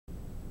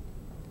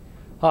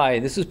Hi,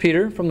 this is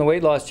Peter from the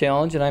Weight Loss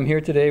Challenge, and I'm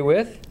here today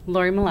with...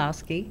 Lori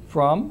Malowski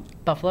From?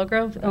 Buffalo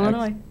Grove,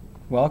 Illinois.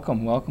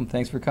 Welcome, welcome.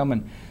 Thanks for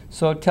coming.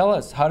 So tell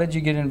us, how did you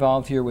get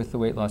involved here with the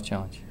Weight Loss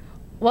Challenge?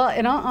 Well,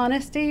 in all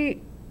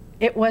honesty,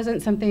 it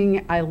wasn't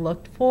something I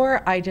looked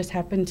for. I just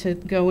happened to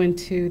go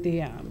into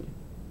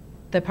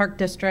the Park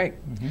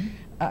District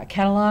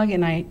catalog,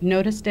 and I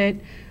noticed it.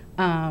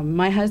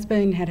 My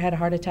husband had had a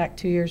heart attack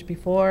 2 years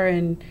before,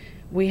 and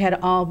we had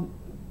all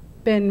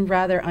been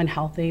rather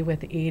unhealthy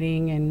with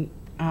eating, and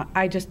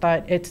I just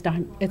thought it's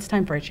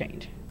time for a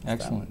change.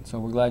 Excellent. So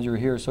we're glad you were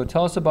here. So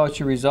tell us about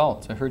your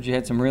results. I heard you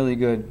had some really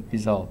good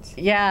results.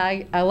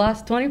 Yeah, I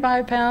lost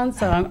 25 pounds,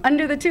 so I'm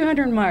under the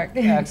 200 mark.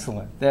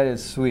 Excellent. That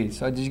is sweet.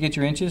 So did you get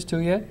your inches too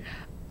yet?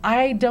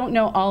 I don't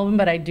know all of them,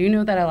 but I do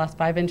know that I lost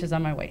 5 inches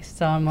on my waist,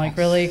 so I'm like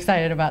really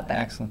excited about that.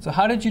 Excellent. So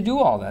how did you do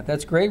all that?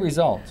 That's great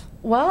results.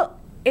 Well,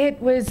 it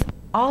was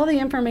all the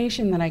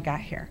information that I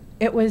got here.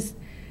 It was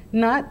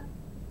not,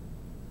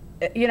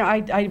 you know,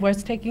 I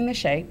was taking the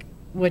shake,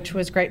 which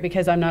was great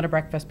because I'm not a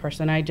breakfast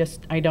person. I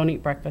don't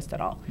eat breakfast at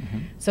all.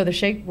 So the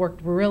shake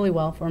worked really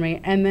well for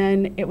me. And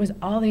then it was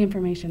all the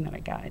information that I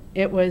got.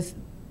 It was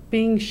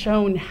being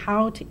shown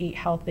how to eat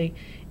healthy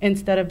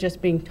instead of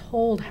just being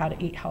told how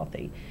to eat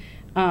healthy.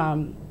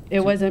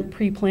 It wasn't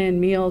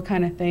pre-planned meal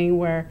kind of thing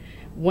where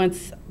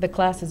once the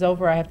class is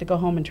over, I have to go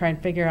home and try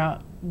and figure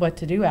out what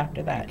to do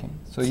after that. Okay.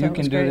 So you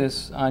can do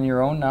this on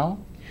your own now?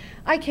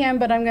 I can,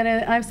 but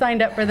I've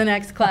signed up for the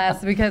next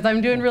class because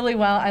I'm doing really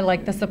well. I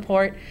like the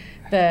support.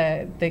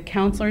 The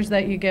counselors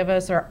that you give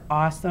us are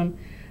awesome.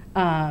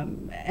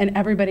 And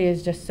everybody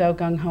is just so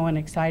gung-ho and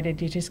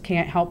excited. You just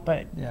can't help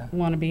but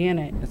want to be in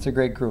it. It's a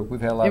great group. We've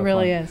had a lot of fun. It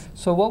really is.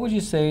 So what would you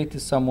say to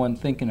someone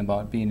thinking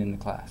about being in the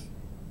class?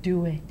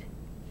 Do it.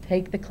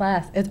 Take the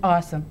class. It's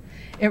awesome.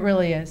 It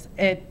really is.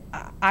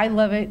 I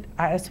love it.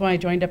 That's why I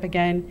joined up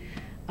again.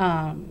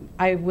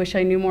 I wish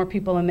I knew more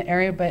people in the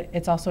area, but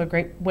it's also a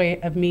great way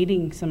of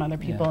meeting some other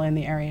people in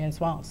the area as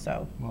well.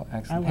 So, well,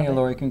 excellent. Hey,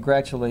 Lori,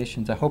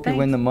 congratulations. I hope you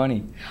win the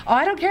money. Oh,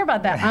 I don't care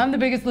about that. I'm the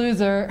biggest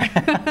loser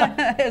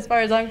as far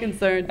as I'm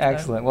concerned.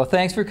 Excellent. So. Well,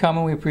 thanks for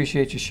coming. We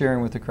appreciate you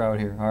sharing with the crowd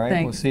here. All right?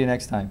 Thanks. We'll see you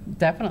next time.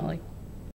 Definitely.